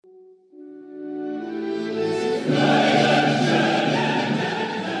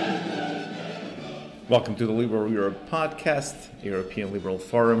Welcome to the Liberal Europe podcast, European Liberal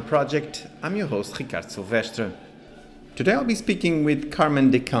Forum project. I'm your host, Ricardo Silvestre. Today I'll be speaking with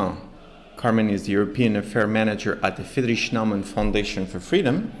Carmen Descamps. Carmen is the European Affairs Manager at the Friedrich Naumann Foundation for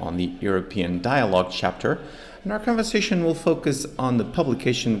Freedom on the European Dialogue chapter, and our conversation will focus on the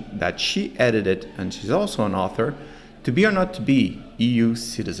publication that she edited, and she's also an author, To Be or Not to Be, EU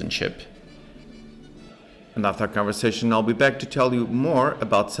Citizenship. And after our conversation, I'll be back to tell you more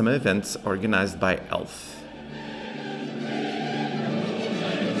about some events organized by ELF.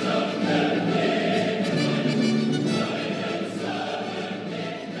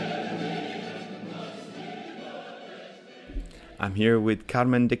 I'm here with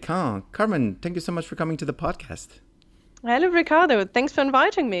Carmen Descamps. Carmen, thank you so much for coming to the podcast. Hello, Ricardo. Thanks for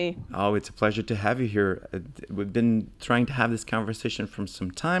inviting me. Oh, it's a pleasure to have you here. We've been trying to have this conversation for some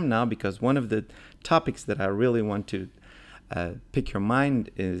time now because one of the topics that I really want to pick your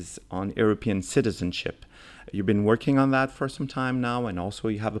mind is on European citizenship. You've been working on that for some time now, and also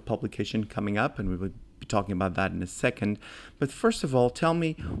you have a publication coming up, and we will be talking about that in a second. But first of all, tell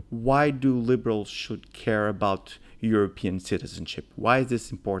me, why do liberals should care about European citizenship? Why is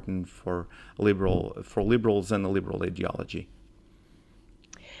this important for liberals and the liberal ideology?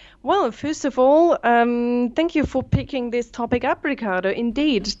 Well, first of all, thank you for picking this topic up, Ricardo.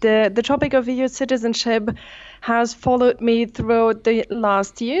 Indeed, the topic of EU citizenship has followed me throughout the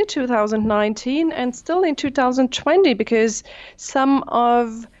last year, 2019, and still in 2020, because some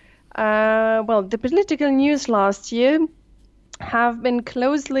of the political news last year have been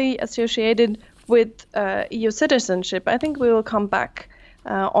closely associated with EU citizenship. I think we will come back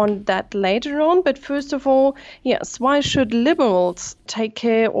on that later on. But first of all, yes, why should liberals take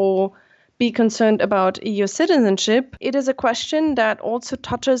care or be concerned about EU citizenship? It is a question that also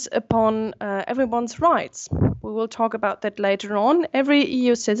touches upon everyone's rights. We will talk about that later on. Every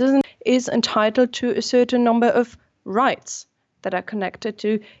EU citizen is entitled to a certain number of rights that are connected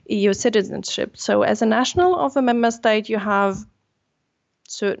to EU citizenship. So as a national of a member state, you have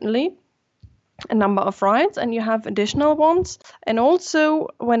certainly a number of rights, and you have additional ones. And also,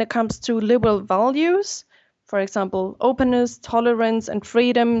 when it comes to liberal values, for example, openness, tolerance, and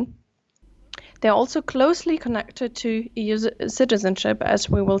freedom, they're also closely connected to EU citizenship, as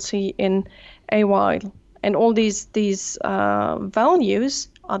we will see in a while. And all these values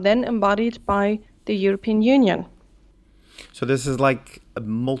are then embodied by the European Union. So this is like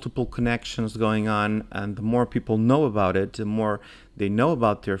multiple connections going on, and the more people know about it, the more they know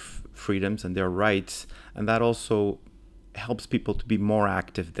about their freedoms and their rights, and that also helps people to be more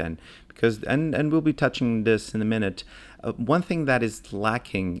active then. Because and we'll be touching this in a minute. One thing that is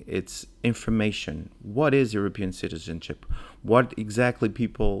lacking, it's information. What is European citizenship? What exactly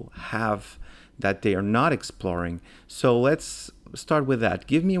people have that they are not exploring? So let's start with that.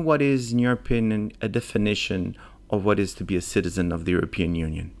 Give me what is, in your opinion, a definition of what is to be a citizen of the European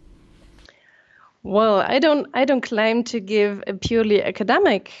Union. Well, I don't claim to give a purely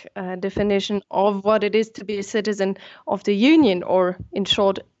academic definition of what it is to be a citizen of the Union, or in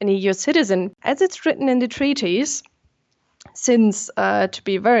short, an EU citizen. As it's written in the treaties, since, to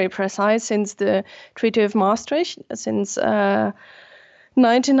be very precise, since the Treaty of Maastricht, since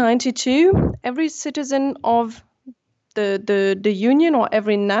 1992, every citizen of the Union, or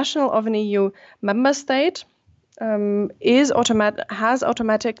every national of an EU member state, has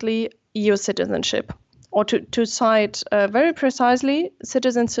automatically EU citizenship. Or to cite very precisely,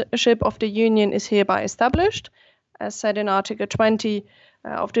 citizenship of the Union is hereby established, as said in Article 20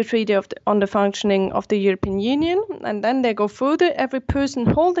 of the Treaty on the Functioning of the European Union. And then they go further. Every person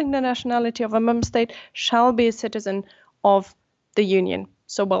holding the nationality of a member state shall be a citizen of the Union.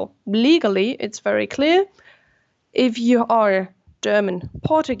 So, well, legally, it's very clear. If you are German,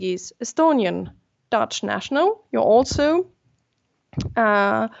 Portuguese, Estonian, Dutch national, you also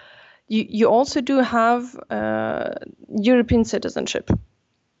do have European citizenship.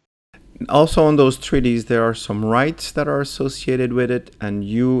 Also, on those treaties, there are some rights that are associated with it, and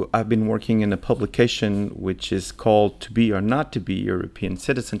I've been working in a publication which is called To Be or Not to Be European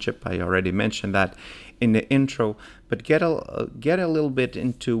Citizenship. I already mentioned that in the intro, but get a little bit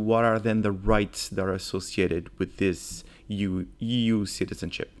into what are then the rights that are associated with this EU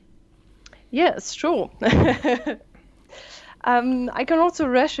citizenship. Yes, sure. I can also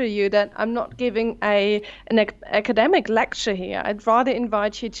reassure you that I'm not giving an academic lecture here. I'd rather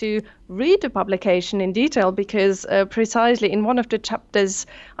invite you to read the publication in detail, because precisely in one of the chapters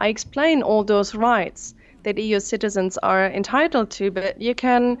I explain all those rights that EU citizens are entitled to. But you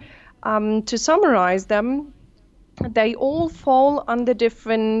can, to summarize them, they all fall under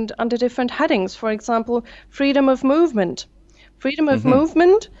different headings. For example, freedom of movement. Freedom of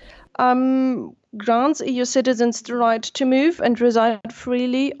movement grants EU citizens the right to move and reside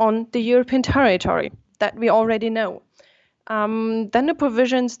freely on the European territory. That we already know. Then the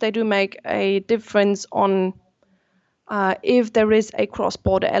provisions, they do make a difference on if there is a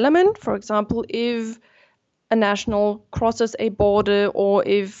cross-border element. For example, if a national crosses a border, or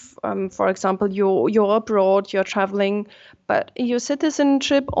if, for example, you're abroad, you're traveling. But EU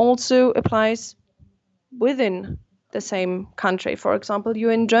citizenship also applies within the same country. For example,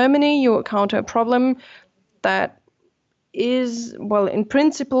 you're in Germany, you encounter a problem that is, well, in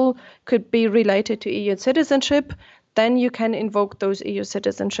principle, could be related to EU citizenship, then you can invoke those EU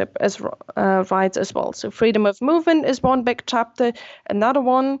citizenship as rights as well. So freedom of movement is one big chapter. Another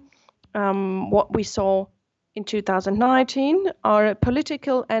one, what we saw in 2019, are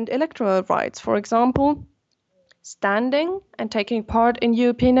political and electoral rights. For example, standing and taking part in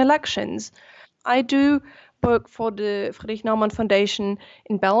European elections. I do work for the Friedrich Naumann Foundation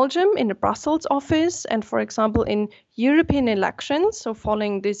in Belgium, in the Brussels office, and for example, in European elections, so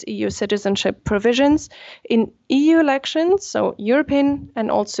following these EU citizenship provisions, in EU elections, so European and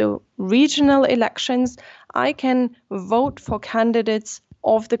also regional elections, I can vote for candidates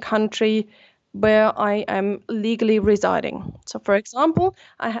of the country where I am legally residing. So for example,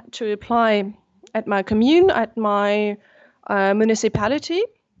 I had to apply at my commune, at my municipality,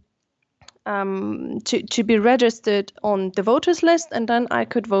 to be registered on the voters list, and then I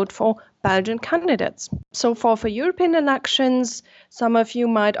could vote for Belgian candidates. So for European elections, some of you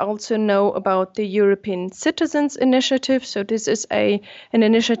might also know about the European Citizens Initiative. So this is an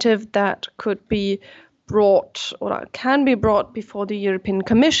initiative that could be brought, or can be brought, before the European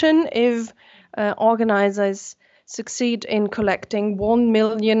Commission if organizers succeed in collecting 1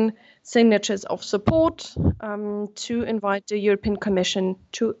 million signatures of support to invite the European Commission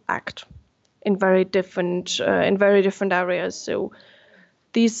to act in very different areas. So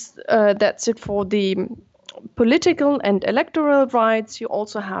that's it for the political and electoral rights. You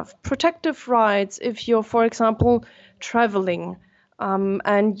also have protective rights if you're, for example, traveling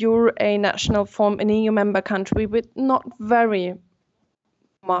and you're a national from an EU member country with not very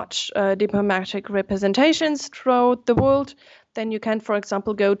much diplomatic representations throughout the world. Then you can, for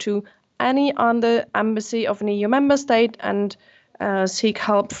example, go to any other embassy of an EU member state and seek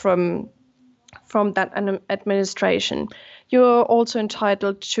help from that administration. You're also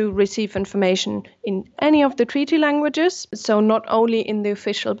entitled to receive information in any of the treaty languages, so not only in the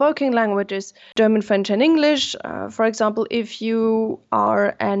official working languages, German, French, and English. For example, if you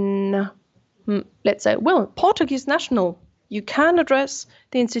are Portuguese national, you can address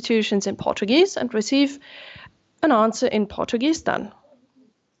the institutions in Portuguese and receive an answer in Portuguese then.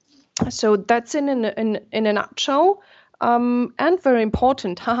 So that's in a nutshell. And very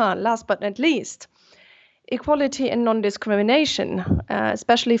important, last but not least, equality and non-discrimination.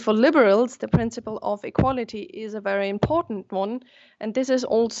 Especially for liberals, the principle of equality is a very important one. And this is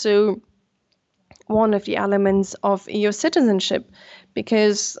also one of the elements of EU citizenship,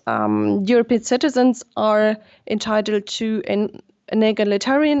 because European citizens are entitled to an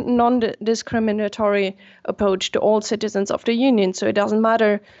egalitarian, non-discriminatory approach to all citizens of the Union. So it doesn't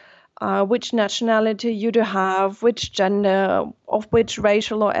matter which nationality you do have, which gender, of which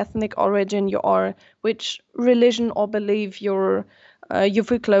racial or ethnic origin you are, which religion or belief you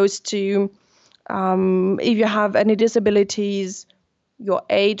feel close to, if you have any disabilities, your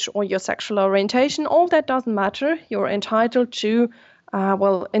age or your sexual orientation, all that doesn't matter. You're entitled to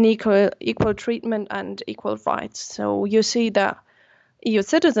an equal treatment and equal rights. So you see that EU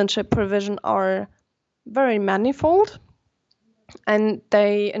citizenship provisions are very manifold, and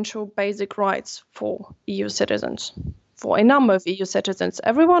they ensure basic rights for EU citizens, for a number of EU citizens,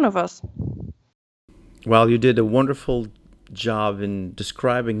 every one of us. Well, you did a wonderful job in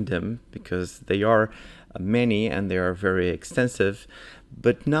describing them, because they are many and they are very extensive.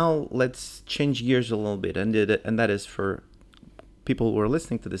 But now let's change gears a little bit, and that is for people who are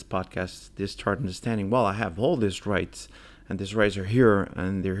listening to this podcast, they start understanding, well, I have all these rights, and these rights are here,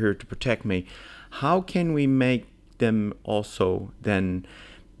 and they're here to protect me. How can we make them also then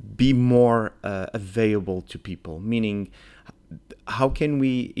be more available to people? Meaning, how can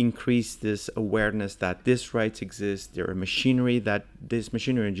we increase this awareness that these rights exist? There are machinery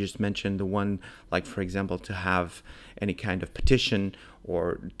you just mentioned, the one, like, for example, to have any kind of petition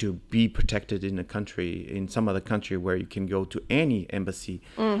or to be protected in some other country where you can go to any embassy.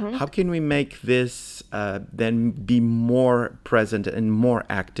 Mm-hmm. How can we make this then be more present and more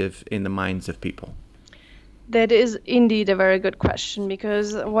active in the minds of people? That is indeed a very good question,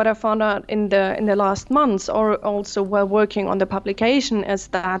 because what I found out in the last months, or also while working on the publication, is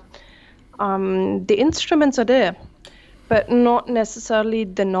that the instruments are there, but not necessarily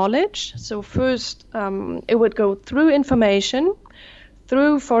the knowledge. So first, it would go through information,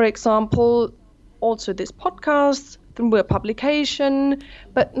 through, for example, also this podcast, through a publication,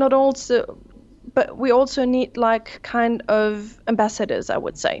 but not also, but we also need like kind of ambassadors, I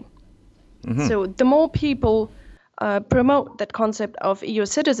would say. So the more people promote that concept of EU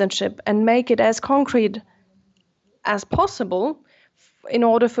citizenship and make it as concrete as possible, in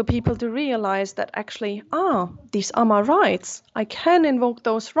order for people to realize that actually, these are my rights. I can invoke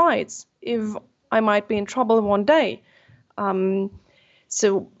those rights if I might be in trouble one day.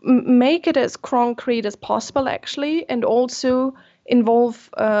 So make it as concrete as possible, actually, and also involve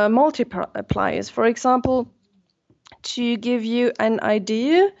multipliers. For example, to give you an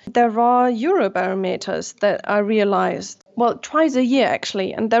idea, there are Eurobarometers that are realized, well, twice a year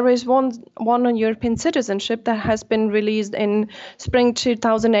actually, and there is one on European citizenship that has been released in spring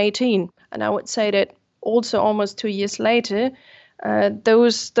 2018. And I would say that also almost 2 years later,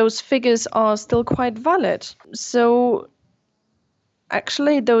 those figures are still quite valid. So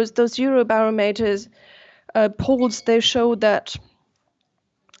actually, those Eurobarometers polls, they show that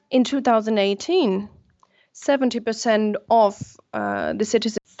in 2018, 70% of the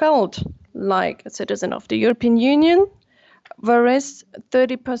citizens felt like a citizen of the European Union, whereas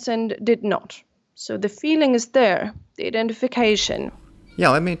 30% did not. So the feeling is there, the identification. Yeah,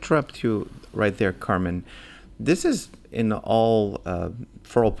 let me interrupt you right there, Carmen. This is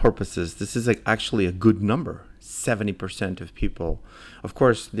for all purposes, this is actually a good number. 70% of people. Of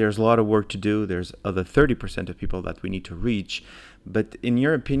course, there's a lot of work to do. There's other 30% of people that we need to reach. But in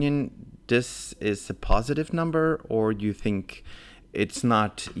your opinion, this is a positive number, or do you think it's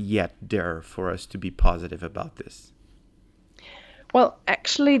not yet there for us to be positive about this? Well,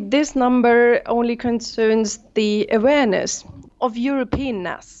 actually, this number only concerns the awareness of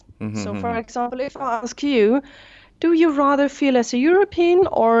Europeanness. So, for example, if I ask you, do you rather feel as a European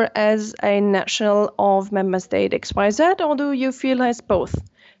or as a national of member state XYZ, or do you feel as both?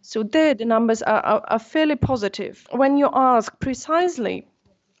 So there, the numbers are fairly positive. When you ask precisely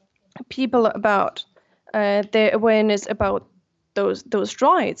people about their awareness about those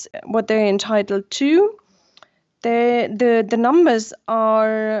rights, what they're entitled to, the numbers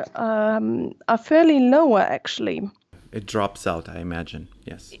are fairly lower, actually. It drops out, I imagine.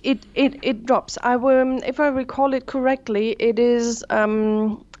 Yes. It drops. If I recall it correctly, it is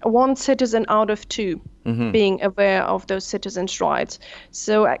one citizen out of two being aware of those citizens' rights.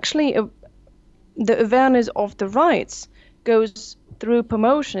 So actually, the awareness of the rights goes through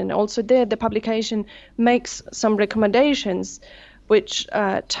promotion. Also, there the publication makes some recommendations which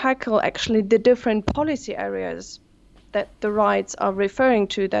tackle actually the different policy areas that the rights are referring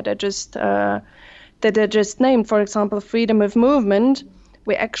to, that are just named. For example, freedom of movement.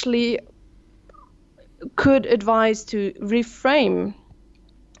 We actually could advise to reframe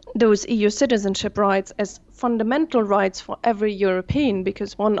those EU citizenship rights as fundamental rights for every European,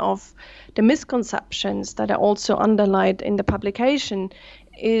 because one of the misconceptions that are also underlined in the publication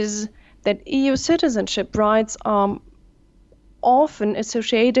is that EU citizenship rights are often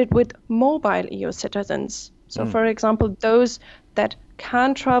associated with mobile EU citizens. So, for example, those that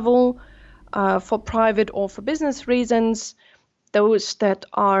can travel for private or for business reasons, those that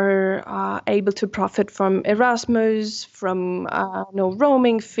are able to profit from Erasmus, from no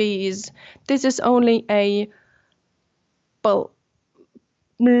roaming fees. This is only a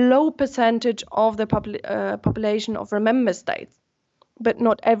low percentage of the population of our member states, but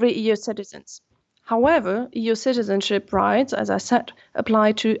not every EU citizens. However, EU citizenship rights, as I said,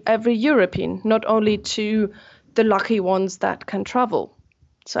 apply to every European, not only to the lucky ones that can travel.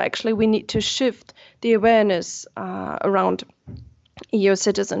 So actually, we need to shift the awareness around EU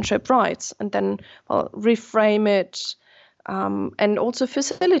citizenship rights, and then reframe it and also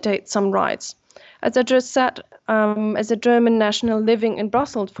facilitate some rights. As I just said, as a German national living in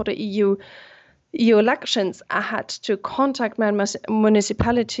Brussels for the EU elections, I had to contact my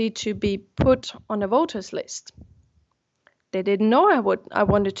municipality to be put on a voters list. They didn't know I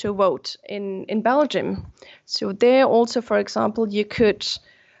wanted to vote in Belgium. So there also, for example, you could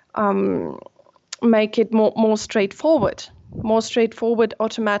make it more straightforward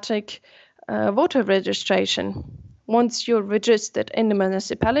automatic voter registration. Once you're registered in the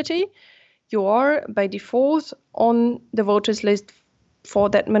municipality, you are by default on the voters list for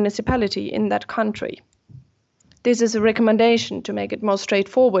that municipality in that country. This is a recommendation to make it more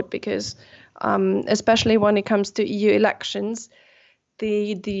straightforward, because especially when it comes to EU elections,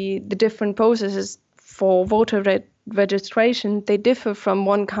 the different processes for voter registration, they differ from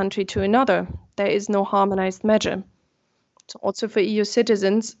one country to another. There is no harmonized measure. So also for EU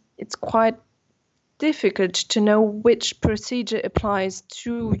citizens, it's quite difficult to know which procedure applies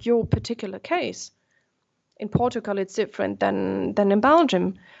to your particular case. In Portugal, it's different than in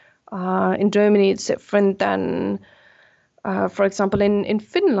Belgium. In Germany, it's different than, for example, in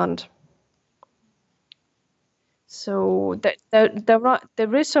Finland. So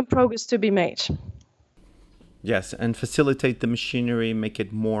there is some progress to be made. Yes, and facilitate the machinery, make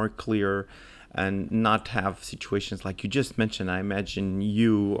it more clear, and not have situations like you just mentioned. I imagine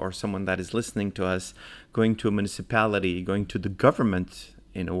you or someone that is listening to us going to a municipality, going to the government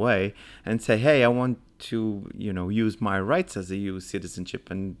in a way, and say, "Hey, I want to, use my rights as a EU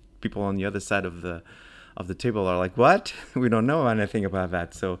citizenship," and people on the other side of the table are like, "What? We don't know anything about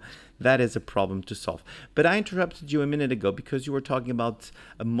that." So that is a problem to solve. But I interrupted you a minute ago because you were talking about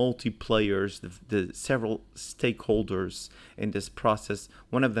multi-players, the several stakeholders in this process.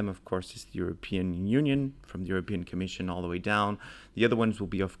 One of them, of course, is the European Union, from the European Commission all the way down. The other ones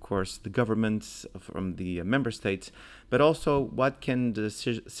will be, of course, the governments from the member states. But also, what can the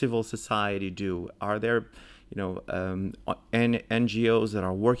civil society do? Are there, NGOs that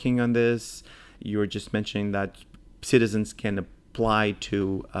are working on this? You were just mentioning that citizens can apply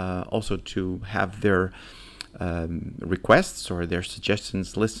to also to have their requests or their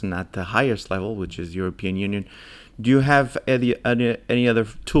suggestions listened at the highest level, which is European Union. Do you have any other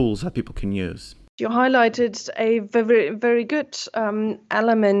tools that people can use? You highlighted a very, very good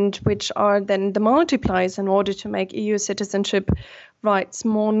element, which are then the multipliers in order to make EU citizenship rights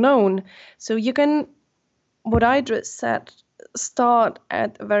more known. So you can, what I just said, start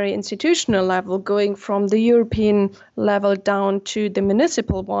at a very institutional level, going from the European level down to the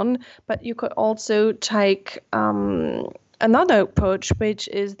municipal one, but you could also take another approach, which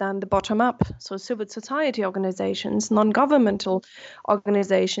is then the bottom up. So civil society organizations, non-governmental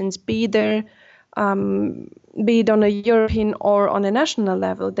organizations, be it on a European or on a national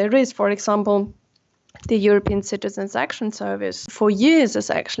level. There is, for example, the European Citizens Action Service for years is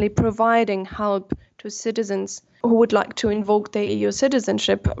actually providing help to citizens who would like to invoke their EU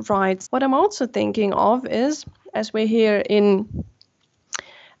citizenship rights. What I'm also thinking of is, as we're here in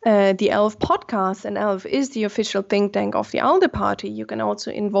the ELF podcast, and ELF is the official think tank of the ALDE party, you can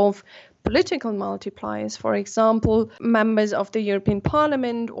also involve political multipliers, for example, members of the European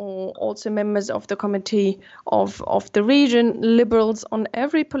Parliament or also members of the Committee of the Region, liberals on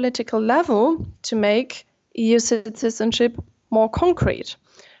every political level to make EU citizenship more concrete.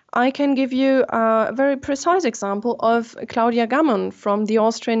 I can give you a very precise example of Claudia Gammon from the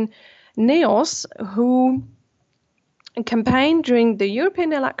Austrian NEOS, who campaigned during the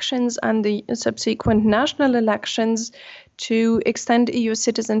European elections and the subsequent national elections to extend EU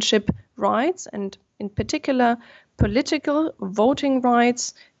citizenship rights, and in particular political voting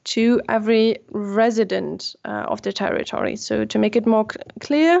rights, to every resident of the territory. So to make it more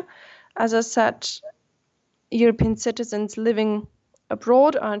clear, as I said, European citizens living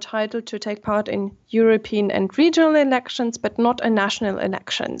abroad are entitled to take part in European and regional elections, but not in national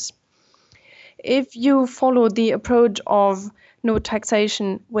elections. If you follow the approach of no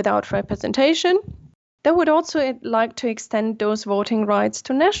taxation without representation, they would also like to extend those voting rights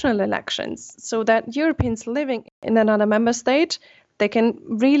to national elections, so that Europeans living in another member state, they can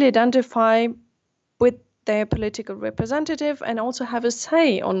really identify with their political representative and also have a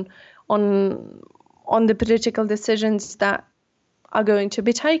say on the political decisions that are going to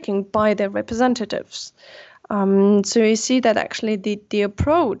be taken by their representatives. So you see that actually the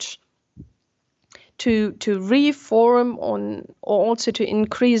approach to reform or also to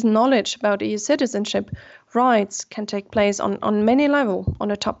increase knowledge about EU citizenship rights can take place on many levels,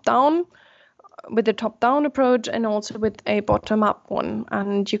 on a top-down, with a top-down approach, and also with a bottom-up one.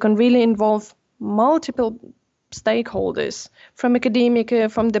 And you can really involve multiple stakeholders, from academia,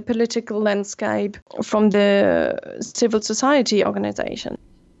 from the political landscape, from the civil society organization.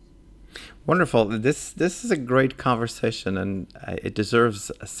 Wonderful. This is a great conversation, and it deserves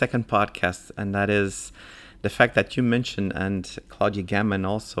a second podcast, and that is the fact that you mentioned, and Claudia Gammon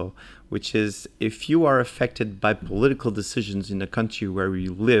also, which is if you are affected by political decisions in the country where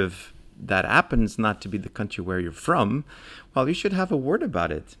you live that happens not to be the country where you're from, well, you should have a word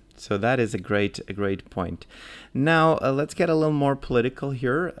about it. So that is a great point. Now, let's get a little more political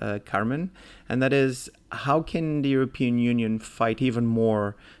here, Carmen, and that is, how can the European Union fight even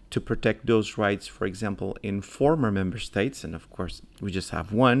more to protect those rights, for example, in former member states? And of course, we just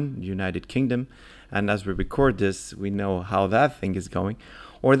have one, the United Kingdom. And as we record this, we know how that thing is going.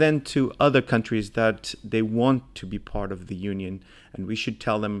 Or then to other countries that they want to be part of the Union, and we should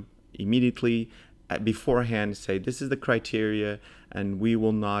tell them immediately beforehand, say, this is the criteria, and we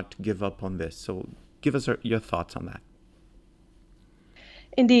will not give up on this. So give us your thoughts on that.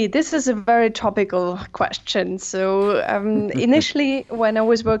 Indeed, this is a very topical question. So initially, when I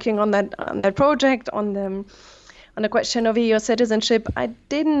was working on that project on the question of EU citizenship, I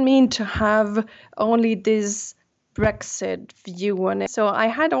didn't mean to have only this Brexit view on it. So I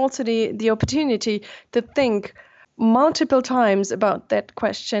had also the opportunity to think multiple times about that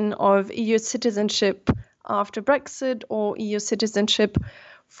question of EU citizenship after Brexit or EU citizenship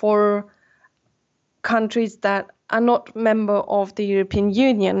for countries that are not member of the European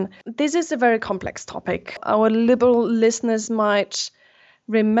Union. This is a very complex topic. Our liberal listeners might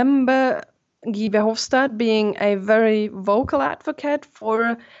remember Guy Verhofstadt being a very vocal advocate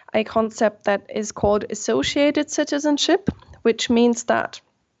for a concept that is called associated citizenship, which means that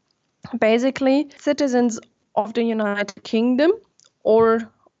basically citizens of the United Kingdom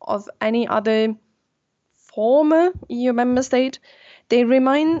or of any other former EU member state, they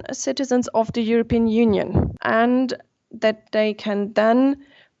remain citizens of the European Union, and that they can then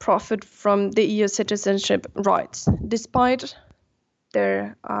profit from the EU citizenship rights, despite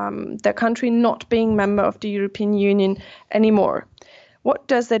their country not being member of the European Union anymore. What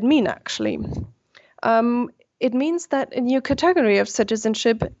does that mean, actually? It means that a new category of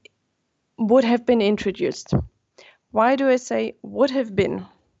citizenship would have been introduced. Why do I say would have been?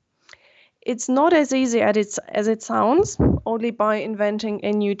 It's not as easy as it sounds, only by inventing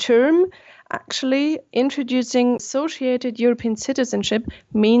a new term. Actually, introducing associated European citizenship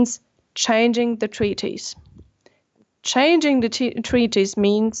means changing the treaties. Changing the treaties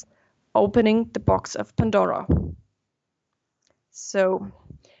means opening the box of Pandora. So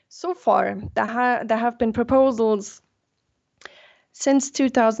far, there have been proposals since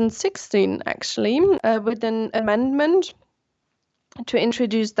 2016, actually, with an amendment to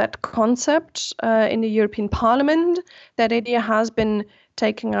introduce that concept in the European Parliament. That idea has been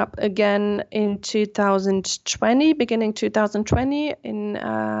taken up again in 2020, beginning 2020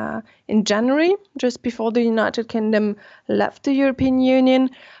 in January, just before the United Kingdom left the European Union.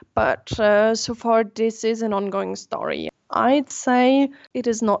 But so far, this is an ongoing story. I'd say it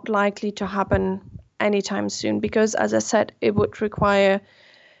is not likely to happen anytime soon because, as I said, it would require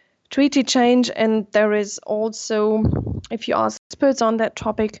treaty change, and there is also, if you ask experts on that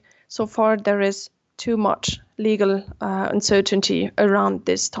topic, so far there is too much legal uncertainty around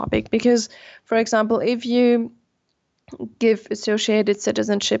this topic. Because, for example, if you give associated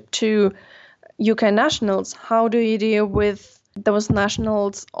citizenship to UK nationals, how do you deal with those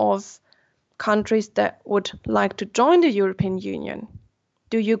nationals of countries that would like to join the European Union?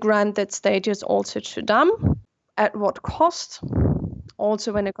 Do you grant that status also to them? At what cost?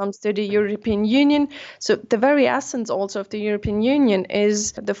 Also, when it comes to the European Union. So the very essence also of the European Union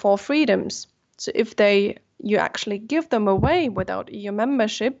is the four freedoms. So if you actually give them away without EU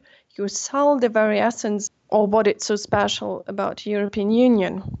membership, you sell the very essence of what it's so special about the European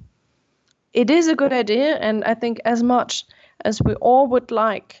Union. It is a good idea, and I think as much as we all would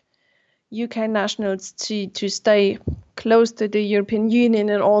like UK nationals to stay close to the European Union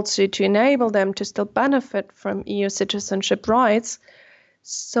and also to enable them to still benefit from EU citizenship rights,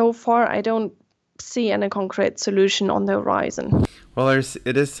 so far I don't see any concrete solution on the horizon. Well,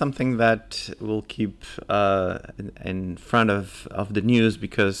 it is something that will keep in front of the news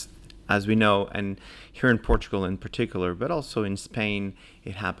because, as we know, and here in Portugal in particular, but also in Spain,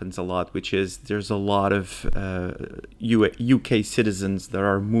 it happens a lot, which is there's a lot of UK citizens that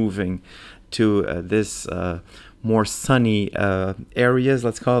are moving to this more sunny areas,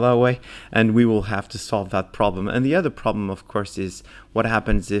 let's call it that way, and we will have to solve that problem. And the other problem, of course, is what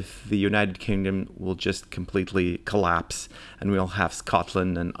happens if the United Kingdom will just completely collapse and we'll have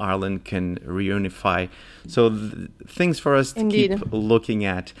Scotland and Ireland can reunify. So things for us to keep looking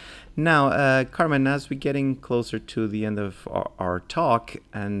at. Now, Carmen, as we're getting closer to the end of our talk,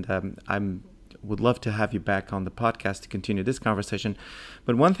 and would love to have you back on the podcast to continue this conversation.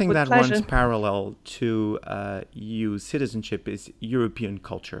 But one thing that runs parallel to EU citizenship is European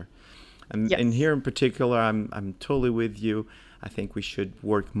culture. And here in particular, I'm totally with you. I think we should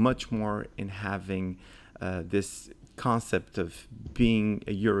work much more in having this concept of being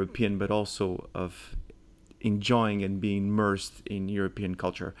a European, but also of enjoying and being immersed in European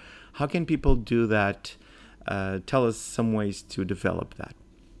culture. How can people do that? Tell us some ways to develop that.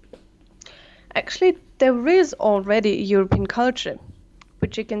 Actually, there is already a European culture,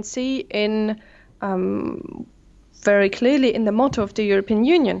 which you can see in very clearly in the motto of the European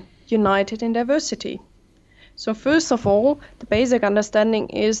Union, United in Diversity. So first of all, the basic understanding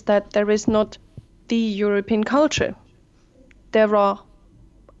is that there is not the European culture. There are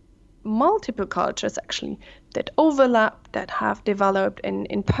multiple cultures actually that overlap, that have developed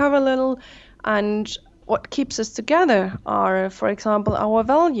in parallel, and what keeps us together are, for example, our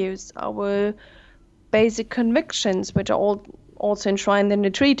values, our basic convictions, which are all also enshrined in the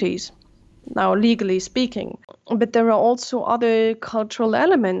treaties, now legally speaking. But there are also other cultural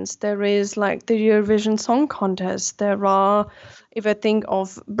elements. There is like the Eurovision Song Contest. There are, if I think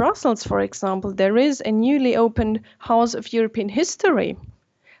of Brussels, for example, there is a newly opened House of European History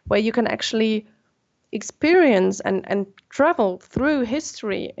where you can actually experience and travel through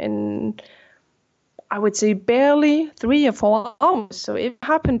history in, I would say, barely 3 or 4 hours. So if you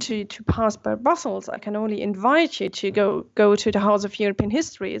happen to pass by Brussels, I can only invite you to go to the House of European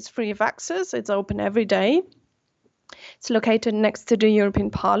History. It's free of access. It's open every day. It's located next to the European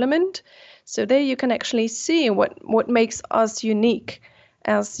Parliament. So there you can actually see what makes us unique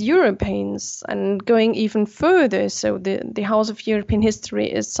as Europeans. And going even further, so the House of European History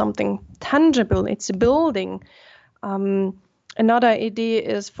is something tangible. It's a building. Another idea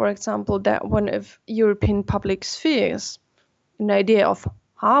is, for example, that one of European public spheres, an idea of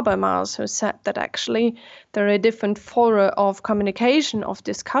Habermas, who said that actually there are different fora of communication, of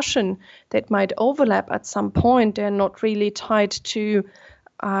discussion that might overlap at some point. They're not really tied to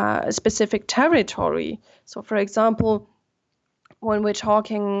a specific territory. So, for example, when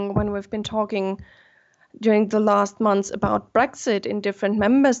we've been talking during the last months about Brexit in different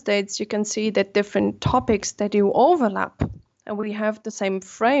member states, you can see that different topics that do overlap, and we have the same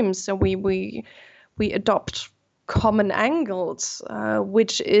frames. So we adopt common angles,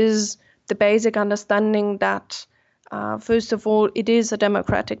 which is the basic understanding that, first of all, it is a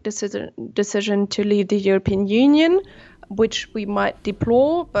democratic decision to leave the European Union, which we might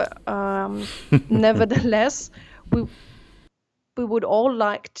deplore, but nevertheless, we would all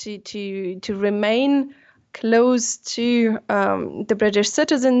like to remain close to the British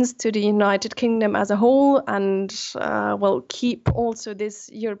citizens, to the United Kingdom as a whole, and keep also this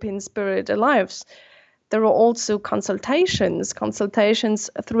European spirit alive. There are also consultations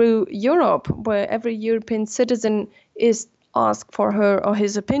through Europe, where every European citizen is asked for her or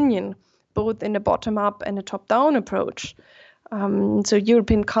his opinion, both in a bottom-up and a top-down approach. So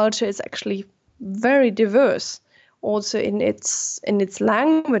European culture is actually very diverse, also in its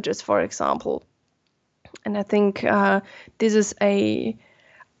languages, for example. And I think this is an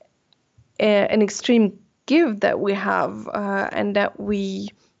extreme gift that we have, and that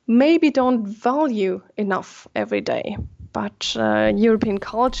we maybe don't value enough every day. But European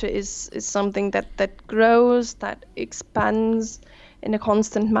culture is something that grows, that expands in a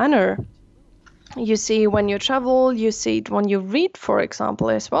constant manner. You see when you travel, you see it when you read, for example,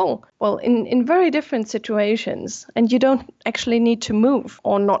 as well. Well, in very different situations, and you don't actually need to move,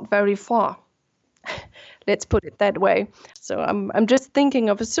 or not very far. Let's put it that way. So I'm just thinking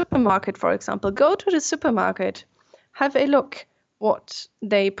of a supermarket, for example. Go to the supermarket, have a look what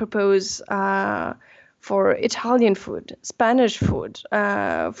they propose for Italian food, Spanish food,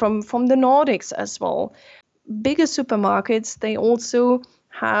 from the Nordics as well. Bigger supermarkets, they also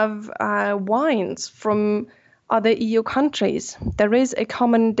have wines from other EU countries. There is a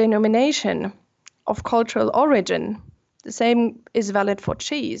common denomination of cultural origin. The same is valid for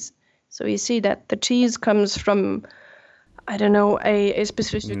cheese. So you see that the cheese comes from, I don't know, a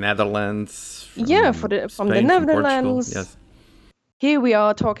specific Netherlands. From the Netherlands. Yes. Here we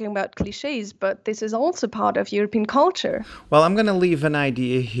are talking about cliches, but this is also part of European culture. Well, I'm going to leave an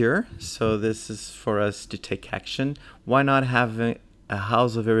idea here. So this is for us to take action. Why not have a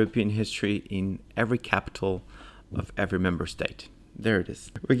House of European History in every capital of every member state? There it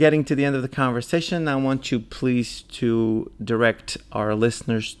is. We're getting to the end of the conversation. I want you please to direct our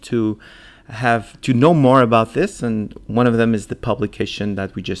listeners to know more about this, and one of them is the publication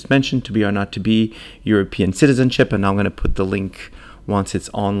that we just mentioned, To Be or Not to Be, European Citizenship, and I'm going to put the link once it's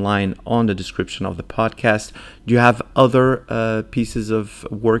online on the description of the podcast. Do you have other pieces of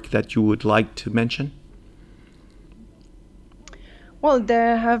work that you would like to mention? Well,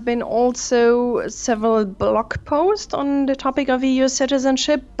 there have been also several blog posts on the topic of EU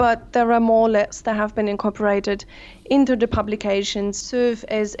citizenship, but there are more or less that have been incorporated into the publications, serve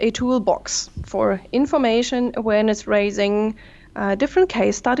as a toolbox for information, awareness raising, different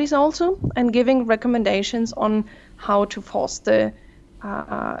case studies also, and giving recommendations on how to foster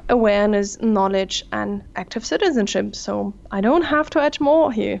awareness, knowledge, and active citizenship. So I don't have to add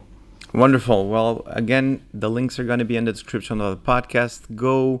more here. Wonderful. Well, again, the links are going to be in the description of the podcast.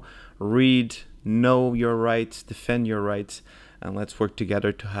 Go read, know your rights, defend your rights, and let's work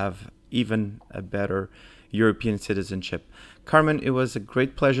together to have even a better European citizenship. Carmen, it was a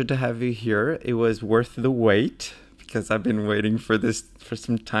great pleasure to have you here. It was worth the wait because I've been waiting for this for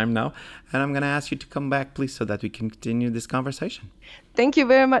some time now. And I'm going to ask you to come back, please, so that we can continue this conversation. Thank you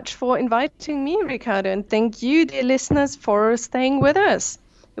very much for inviting me, Ricardo, and thank you, dear listeners, for staying with us.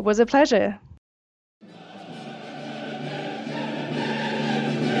 It was a pleasure.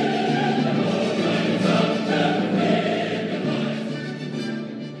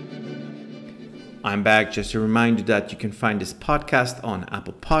 I'm back. Just to remind you that you can find this podcast on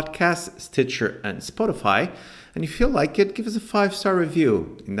Apple Podcasts, Stitcher, and Spotify. And if you feel like it, give us a 5-star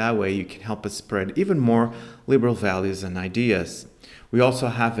review. In that way, you can help us spread even more liberal values and ideas. We also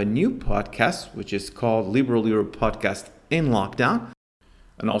have a new podcast, which is called Liberal Europe Podcast in Lockdown.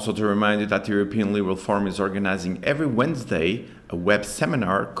 And also to remind you that the European Liberal Forum is organizing every Wednesday a web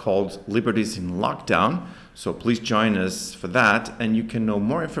seminar called Liberties in Lockdown. So please join us for that. And you can know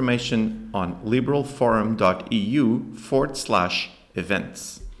more information on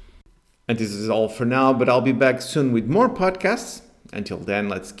liberalforum.eu/events. And this is all for now, but I'll be back soon with more podcasts. Until then,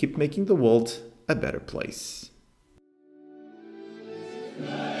 let's keep making the world a better place.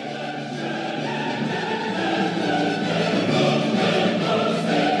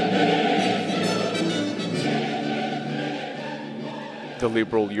 The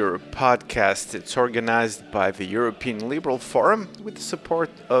Liberal Europe podcast. It's organized by the European Liberal Forum with the support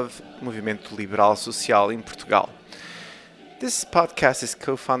of Movimento Liberal Social in Portugal. This podcast is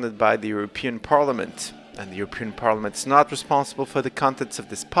co-funded by the European Parliament, and the European Parliament is not responsible for the contents of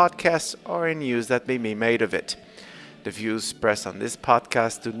this podcast or any use that may be made of it. The views expressed on this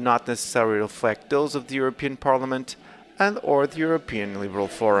podcast do not necessarily reflect those of the European Parliament and or the European Liberal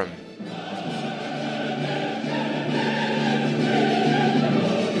Forum.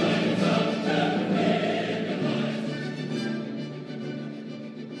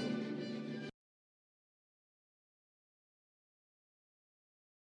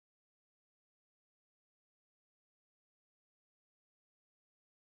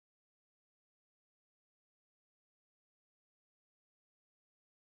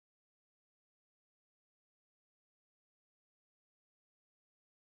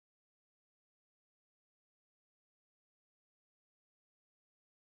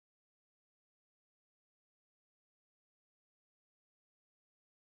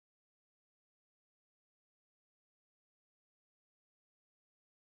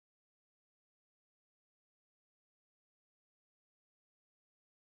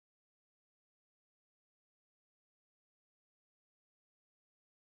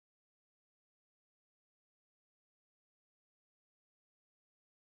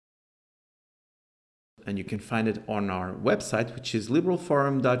 And you can find it on our website, which is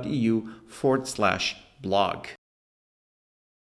liberalforum.eu/blog.